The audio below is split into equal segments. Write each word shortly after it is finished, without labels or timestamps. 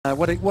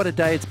What a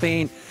day it's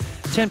been.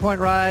 10-point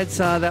rides,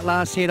 that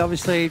last heat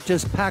obviously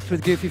just packed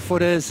with goofy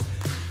footers.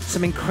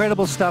 Some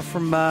incredible stuff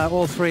from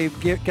all three,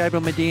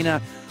 Gabriel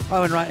Medina,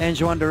 Owen Wright and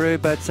Juan Daru,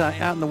 but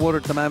out in the water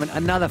at the moment.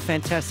 Another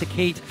fantastic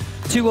heat.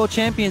 Two world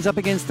champions up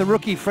against the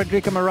rookie,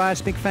 Frederico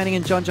Morais, Mick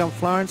and John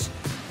Florence.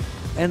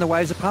 And the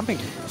waves are pumping.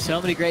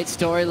 So many great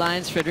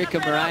storylines.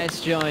 Frederico Morais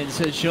joins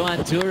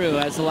Juan Daru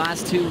as the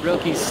last two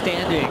rookies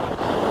standing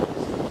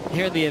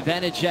here in the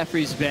event at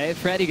Jeffreys Bay.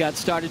 Freddie got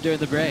started during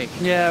the break.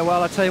 Yeah,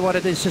 well, I'll tell you what,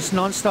 it is just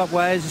non-stop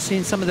waves. You've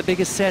seen some of the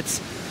biggest sets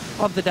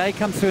of the day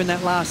come through in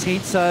that last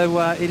heat, so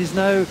it is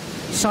no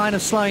sign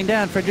of slowing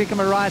down. Frederico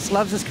Morais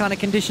loves this kind of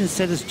conditions,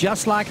 says it's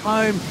just like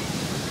home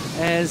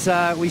as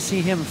we see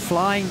him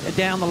flying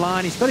down the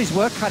line. He's got his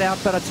work cut out,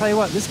 but I tell you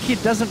what, this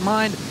kid doesn't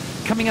mind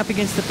coming up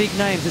against the big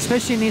names,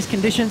 especially in these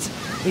conditions.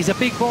 He's a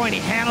big boy and he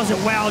handles it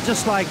well,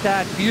 just like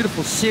that.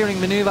 Beautiful searing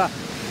maneuver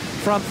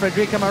from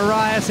Frederico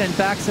Morais, and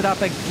backs it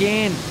up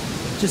again.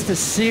 Just a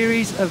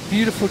series of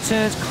beautiful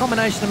turns,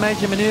 combination of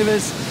major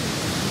maneuvers,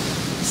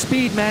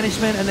 speed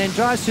management, and then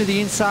drives through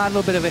the inside. A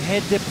little bit of a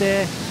head dip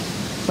there,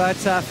 but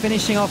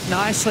finishing off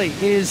nicely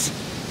is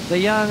the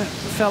young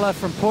fella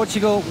from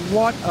Portugal.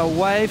 What a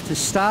wave to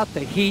start the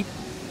heat,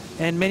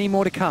 and many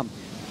more to come.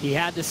 He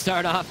had to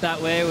start off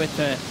that way with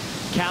the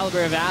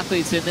caliber of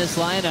athletes in this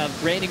lineup.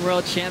 Reigning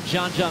world champ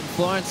John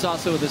Florence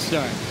also with a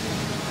start.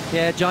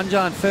 Yeah,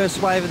 John, first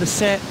wave of the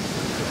set.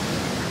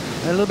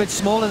 A little bit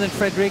smaller than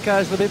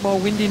Frederico's, a little bit more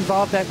wind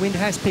involved. That wind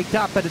has picked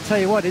up, but I tell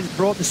you what, it's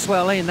brought the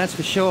swell in, that's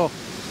for sure.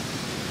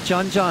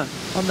 John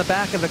on the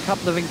back of a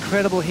couple of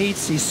incredible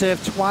heats. He's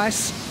served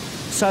twice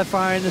so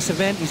far in this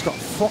event. He's got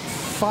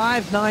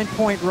five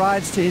 9-point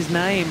rides to his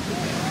name.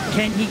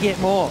 Can he get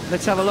more?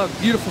 Let's have a look.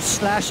 Beautiful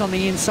slash on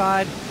the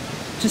inside.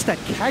 Just that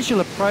casual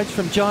approach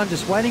from John,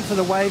 just waiting for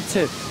the wave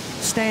to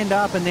stand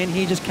up, and then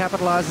he just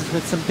capitalizes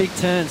with some big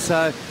turns.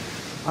 So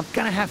I'm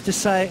going to have to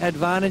say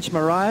advantage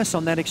Morais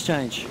on that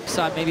exchange.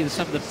 Saw maybe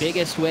some of the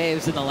biggest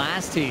waves in the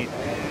last heat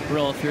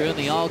roll through in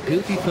the all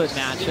goofy foot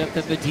matchup.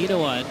 The Medina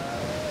one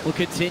will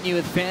continue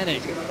with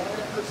Fanning.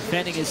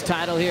 Defending his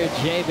title here at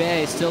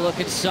jbay, still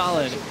looking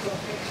solid.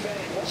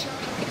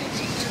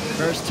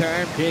 First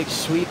turn, big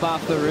sweep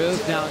off the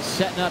roof. Now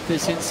setting up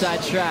this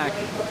inside track.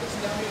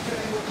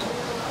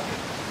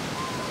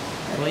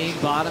 Clean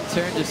bottom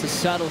turn, just a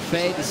subtle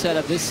fade to set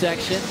up this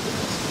section.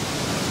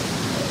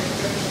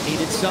 He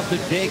did something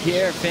big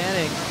here.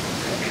 Fanning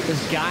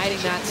just guiding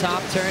that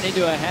top turn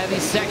into a heavy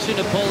section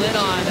to pull in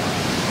on,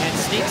 and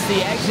sneaks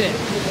the exit.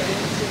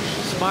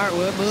 Smart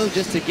move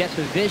just to get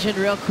the vision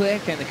real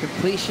quick and the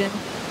completion.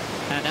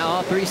 And now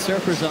all three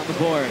surfers on the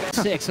board.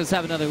 6, let's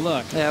have another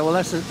look. Yeah, well,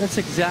 that's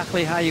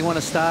exactly how you want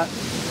to start.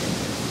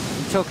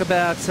 Talk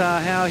about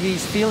how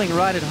he's feeling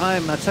right at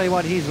home. I'll tell you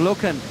what, he's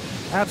looking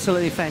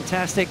absolutely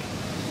fantastic.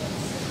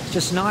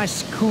 Just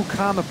nice, cool,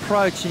 calm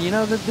approach. And you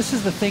know, this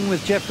is the thing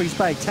with Jeffreys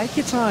Bay. Take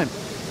your time,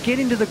 get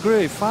into the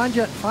groove, find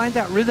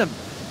that rhythm.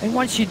 And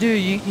once you do,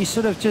 you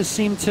sort of just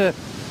seem to,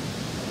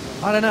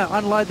 I don't know,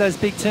 unload those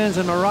big turns.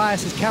 And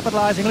Morais is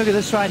capitalizing. Look at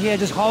this right here,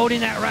 just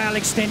holding that rail,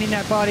 extending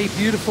that body.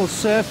 Beautiful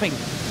surfing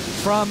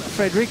from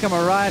Frederico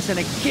Morais. And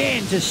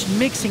again, just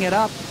mixing it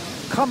up.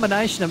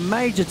 Combination of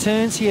major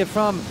turns here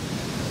from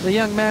the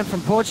young man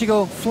from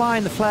Portugal,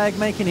 flying the flag,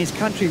 making his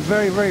country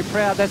very, very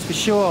proud, that's for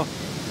sure.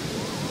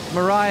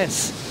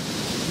 Morais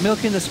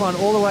milking this one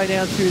all the way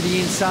down through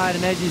the inside,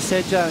 and as you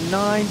said, Joe,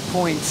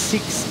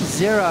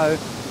 9.60.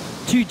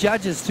 2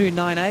 judges through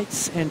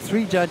 9.8s and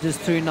 3 judges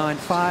through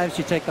 9.5s.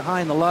 You take the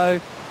high and the low,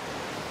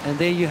 and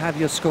there you have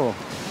your score.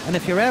 And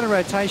if you're out of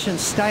rotation,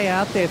 stay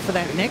out there for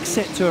that next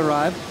set to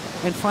arrive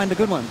and find a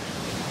good one.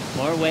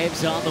 More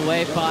waves on the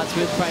way, pots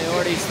with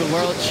priorities. The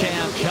world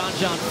champ,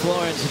 John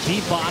Florence,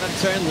 deep bottom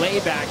turn,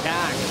 layback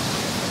hack.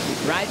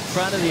 Right in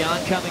front of the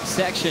oncoming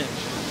section.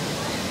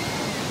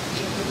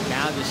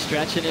 Now just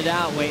stretching it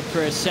out, waiting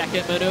for a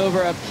second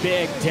maneuver, a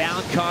big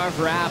down carve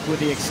wrap with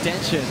the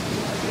extension.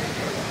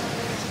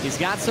 He's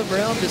got some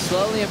room to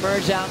slowly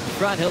emerge out in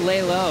front. He'll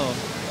lay low.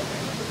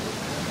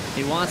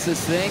 He wants this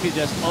thing to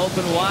just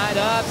open wide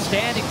up,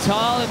 standing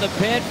tall in the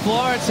pit.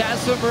 Florence has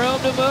some room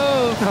to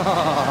move.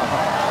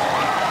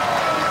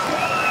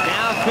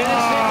 Now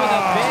finishing with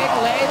a big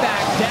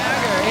layback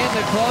dagger in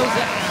the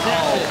closeout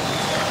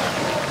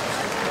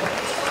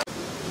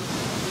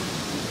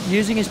section.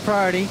 Using his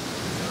priority.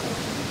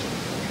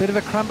 Bit of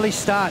a crumbly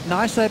start.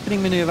 Nice opening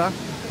maneuver.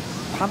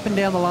 Pumping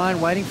down the line,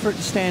 waiting for it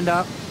to stand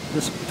up.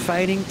 Just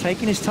fading,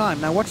 taking his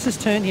time. Now watch this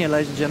turn here,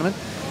 ladies and gentlemen.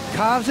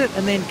 Carves it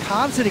and then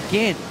carves it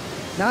again.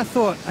 Now I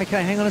thought,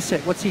 okay, hang on a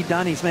sec. What's he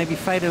done? He's maybe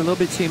faded a little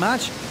bit too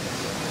much.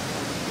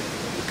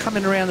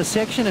 Coming around the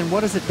section, and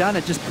what has it done?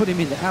 It just put him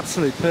in the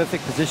absolute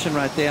perfect position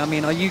right there. I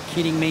mean, are you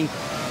kidding me?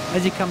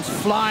 As he comes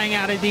flying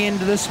out at the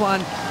end of this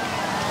one,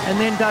 and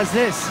then does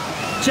this,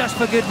 just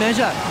for good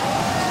measure.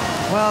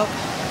 Well,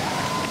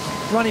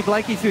 Ronnie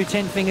Blakey threw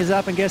 10 fingers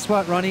up, and guess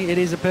what, Ronnie? It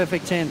is a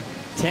perfect 10.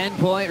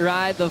 10-point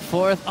ride, the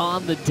 4th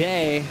on the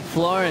day.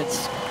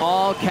 Florence,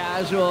 all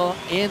casual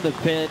in the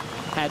pit,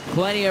 had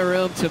plenty of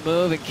room to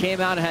move and came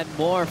out and had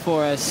more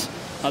for us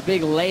A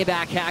big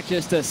layback hack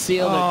just to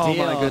seal the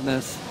deal. Oh, my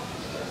goodness.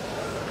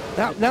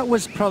 That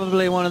was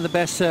probably one of the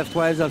best surfed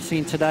waves I've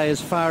seen today,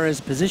 as far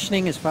as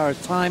positioning, as far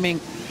as timing,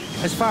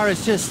 as far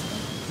as just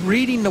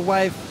reading the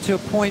wave to a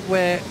point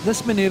where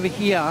this maneuver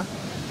here,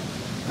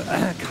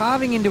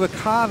 carving into a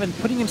carve and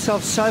putting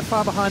himself so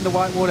far behind the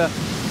whitewater.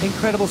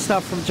 Incredible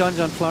stuff from John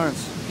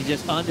Florence. He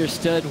just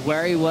understood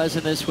where he was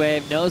in this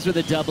wave, knows where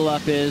the double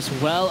up is,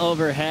 well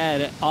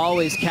overhead,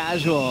 always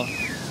casual.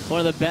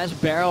 One of the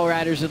best barrel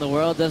riders in the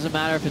world, doesn't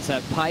matter if it's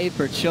at Pipe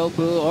or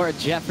Chopu or at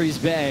Jeffreys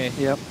Bay.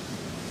 Yep.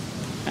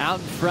 Out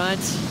in front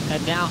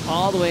and now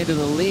all the way to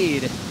the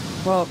lead.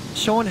 Well,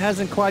 Sean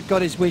hasn't quite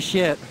got his wish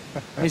yet.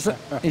 He's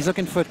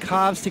looking for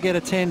calves to get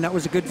a 10. That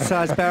was a good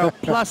sized barrel,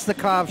 plus the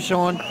calf,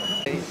 Sean.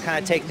 You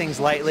kind of take things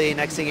lightly.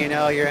 Next thing you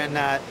know, you're in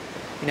that,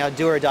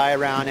 do or die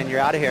round, and you're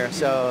out of here.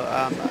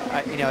 So,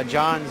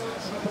 John's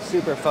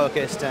super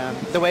focused.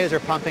 The waves are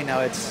pumping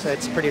now.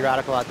 It's pretty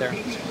radical out there.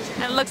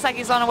 And it looks like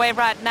he's on a wave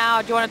right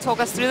now. Do you want to talk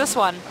us through this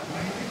one?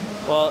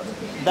 Well,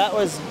 that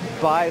was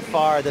by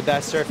far the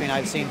best surfing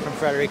I've seen from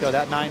Frederico.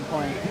 That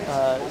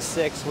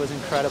 9.6 was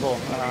incredible.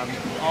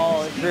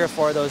 All 3 or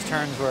 4 of those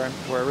turns were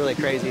really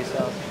crazy.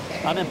 So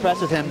I'm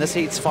impressed with him. This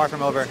heat's far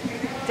from over.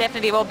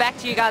 Definitely. Well, back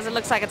to you guys. It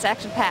looks like it's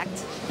action-packed.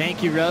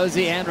 Thank you,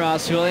 Rosie and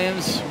Ross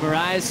Williams.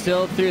 Morais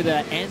still through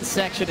the end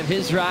section of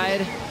his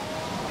ride,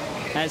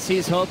 as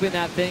he's hoping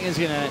that thing is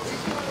going to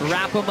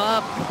wrap him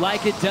up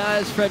like it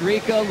does.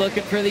 Frederico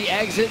looking for the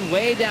exit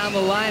way down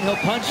the line. He'll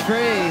punch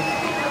free.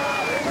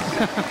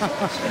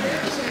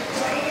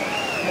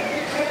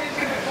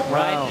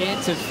 Wow. Right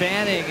into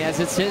Fanning as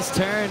it's his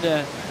turn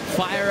to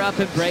fire up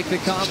and break the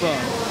combo.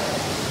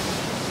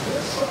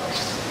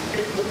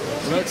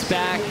 Looks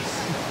back,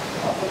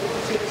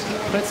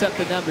 puts up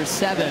the number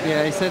 7.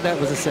 Yeah, he said that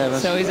was a 7.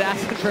 So he's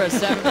asking for a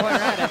 7-point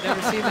ride. I've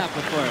never seen that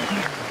before.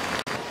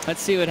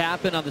 Let's see what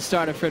happened on the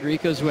start of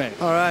Frederico's wave.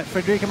 All right,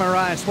 Frederico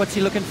Morais, what's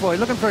he looking for? He's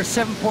looking for a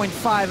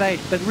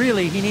 7.58, but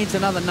really he needs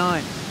another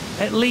 9.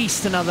 At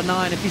least another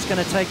 9 if he's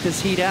going to take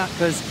this heat out,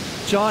 because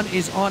John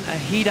is on a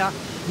heater.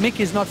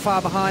 Mick is not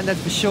far behind,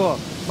 that's for sure.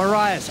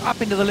 Morais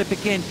up into the lip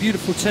again,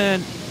 beautiful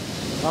turn.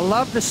 I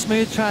love the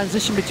smooth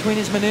transition between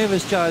his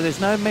maneuvers, Joe. There's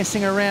no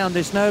messing around,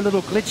 there's no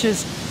little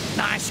glitches.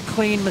 Nice,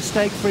 clean,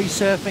 mistake-free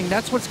surfing.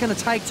 That's what's going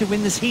to take to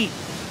win this heat.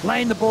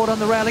 Laying the board on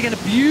the rail. Again, a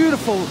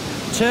beautiful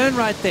turn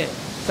right there.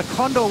 The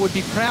Condor would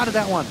be proud of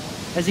that one.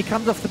 As he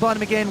comes off the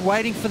bottom again,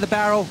 waiting for the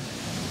barrel.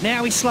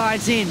 Now he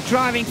slides in,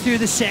 driving through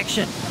the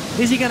section.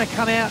 Is he going to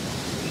come out?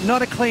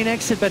 Not a clean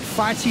exit, but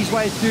fights his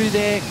way through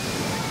there.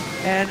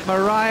 And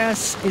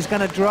Morais is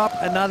going to drop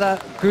another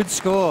good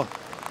score.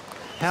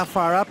 How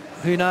far up?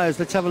 Who knows?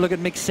 Let's have a look at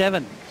Mick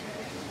 7.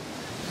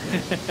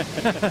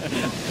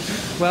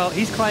 Well,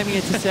 he's claiming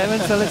it's a 7,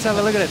 so let's have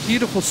a look at it.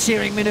 Beautiful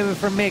searing maneuver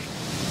from Mick.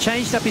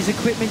 Changed up his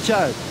equipment,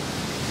 Joe.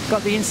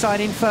 Got the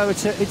inside info.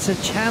 It's a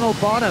channel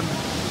bottom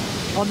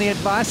on the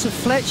advice of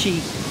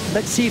Fletchy.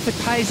 Let's see if it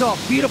pays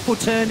off. Beautiful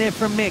turn there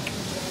from Mick.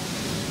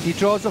 He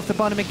draws off the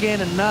bottom again.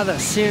 Another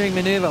searing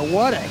maneuver.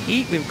 What a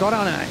heat we've got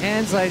on our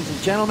hands, ladies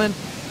and gentlemen.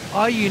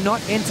 Are you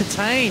not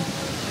entertained?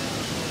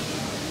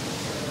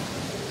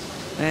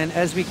 And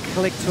as we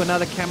click to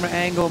another camera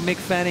angle, Mick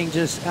Fanning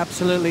just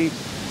absolutely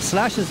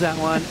slashes that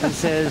one and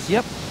says,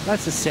 yep,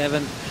 that's a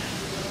 7.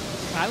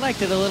 I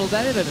liked it a little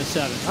better than a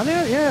 7.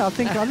 I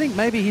think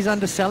maybe he's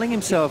underselling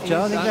himself,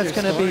 Joe. I think that's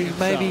going to be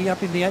maybe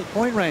up in the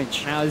 8-point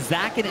range. Now, is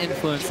that going to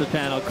influence the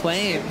panel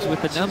claims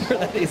with the number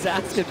that he's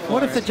asking for?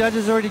 What if the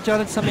judges already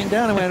jotted something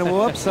down and went,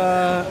 whoops,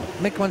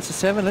 Mick wants a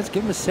 7, let's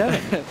give him a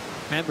 7.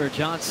 Remember,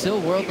 John still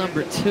world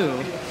number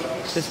 2,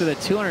 just with a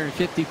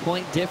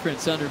 250-point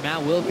difference under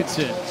Matt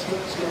Wilkinson.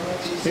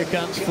 Here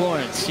comes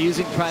Florence,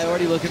 using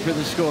priority, looking for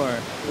the score.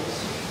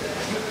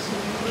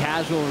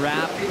 Casual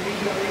wrap.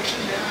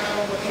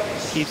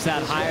 Keeps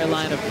that higher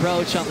line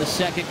approach on the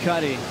second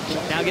cutty.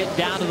 Now getting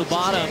down to the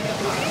bottom.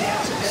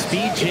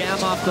 Speed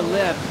jam off the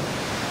lip.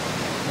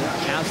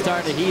 Now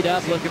starting to heat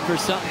up, looking for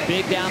something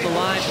big down the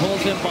line. Pulls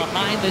him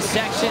behind the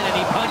section, and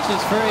he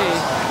punches free.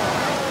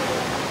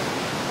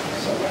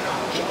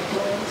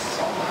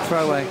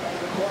 Throwaway.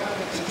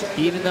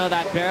 Even though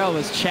that barrel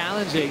was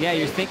challenging, yeah,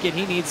 you're thinking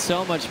he needs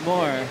so much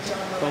more.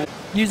 But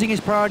using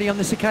his priority on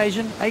this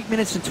occasion, 8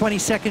 minutes and 20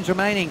 seconds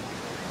remaining.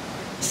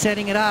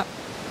 Setting it up,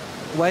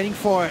 waiting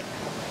for it.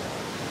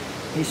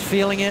 He's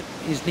feeling it.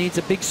 He needs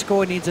a big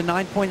score, needs a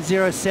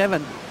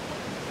 9.07.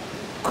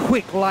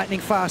 Quick, lightning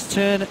fast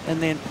turn,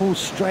 and then pulls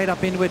straight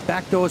up into it.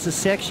 Backdoors the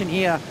section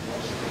here.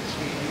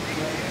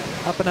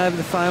 Up and over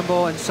the foam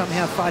ball, and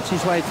somehow fights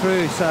his way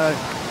through. So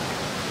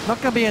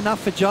not going to be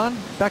enough for John.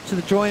 Back to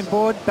the drawing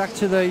board, back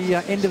to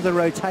the end of the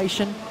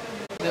rotation.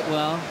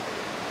 Well,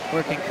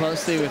 working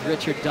closely with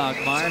Richard Dog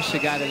Marsh, a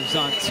guy that was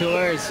on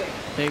tours.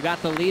 They've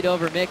got the lead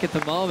over Mick at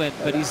the moment,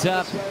 but he's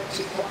up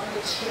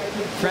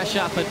fresh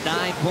off a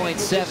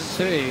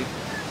 9.73.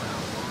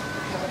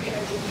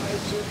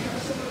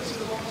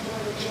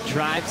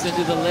 Drives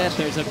into the lip.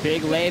 There's a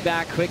big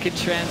layback, quick in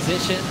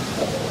transition.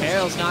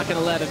 Errol's not going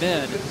to let him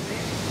in.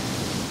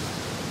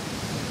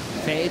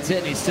 Fades it,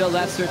 and he's still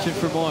left searching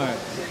for more.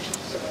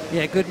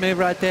 Yeah, good move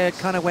right there.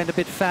 Kind of went a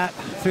bit fat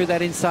through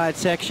that inside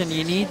section.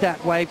 You need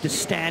that wave to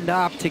stand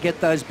up to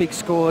get those big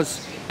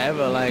scores.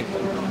 Ever, like,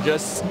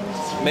 just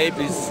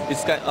maybe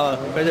it's kind of,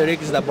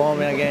 Frederico is the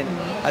bomber again.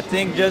 I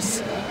think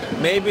just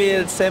maybe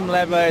at the same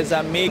level as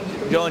Mick,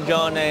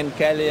 John, and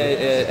Kelly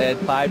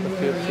at Pipe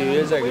a few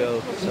years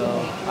ago. So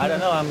I don't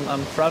know.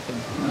 I'm frothing.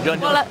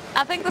 Well,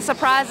 I think the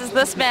surprise is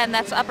this man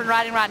that's up and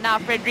riding right now,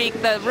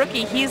 Frederico, the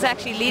rookie. He's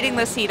actually leading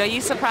this heat. Are you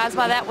surprised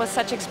by that with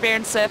such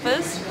experienced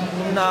surfers?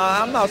 No,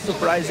 I'm not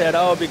surprised at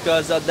all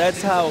because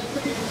that's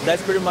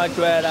pretty much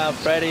where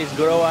Freddie's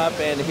grow up,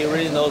 and he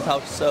really knows how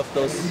to surf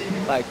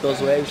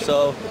those waves.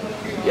 So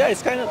yeah,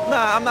 it's kind of,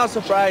 I'm not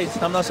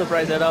surprised. I'm not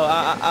surprised at all.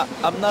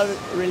 I'm not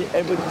really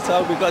able to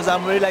talk because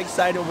I'm really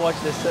excited to watch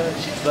the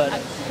surf. But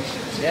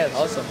yeah,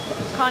 awesome.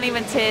 Can't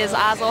even tear his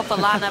eyes off the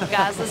lineup,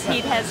 guys. This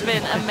heat has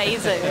been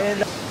amazing.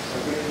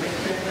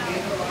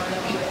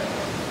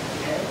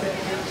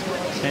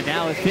 And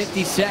now with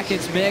 50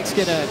 seconds, Mick's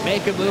gonna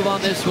make a move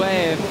on this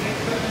wave.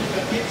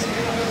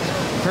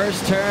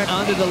 First turn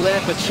under the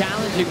lip, a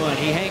challenging one.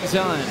 He hangs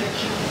on.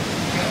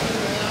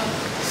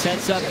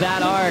 Sets up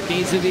that arc,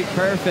 needs to be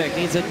perfect.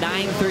 Needs a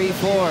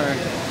 9.34.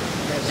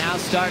 Now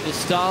starting to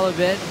stall a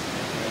bit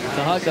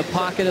to hug the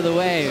pocket of the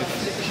wave.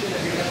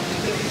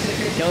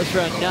 Goes for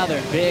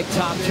another big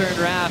top turn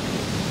wrap.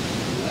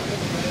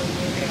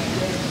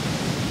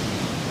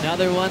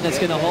 Another one that's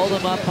going to hold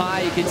him up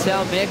high. You can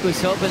tell Mick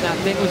was hoping that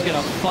thing was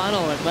going to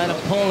funnel and let him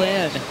pull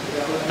in.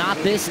 Not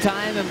this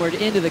time, and we're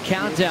into the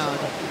countdown.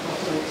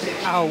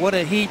 Oh, what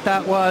a heat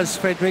that was,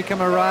 Frederico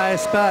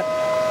Morais. But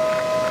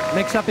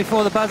Mick's up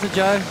before the buzzer,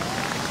 Joe.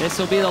 This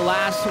will be the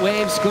last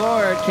wave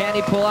scored. Can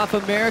he pull off a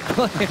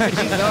miracle here?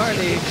 He's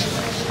already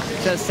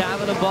just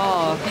having a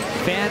ball.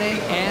 Fanning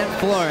and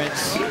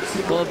Florence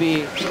will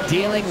be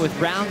dealing with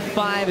round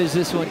 5 as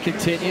this one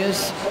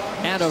continues.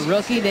 And a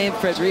rookie named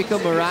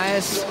Frederico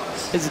Morais,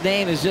 his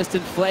name is just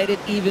inflated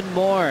even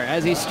more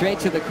as he's straight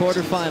to the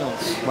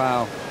quarterfinals.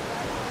 Wow.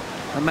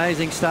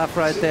 Amazing stuff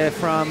right there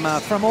from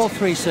all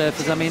three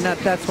surfers. I mean,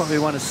 that's what we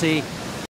want to see.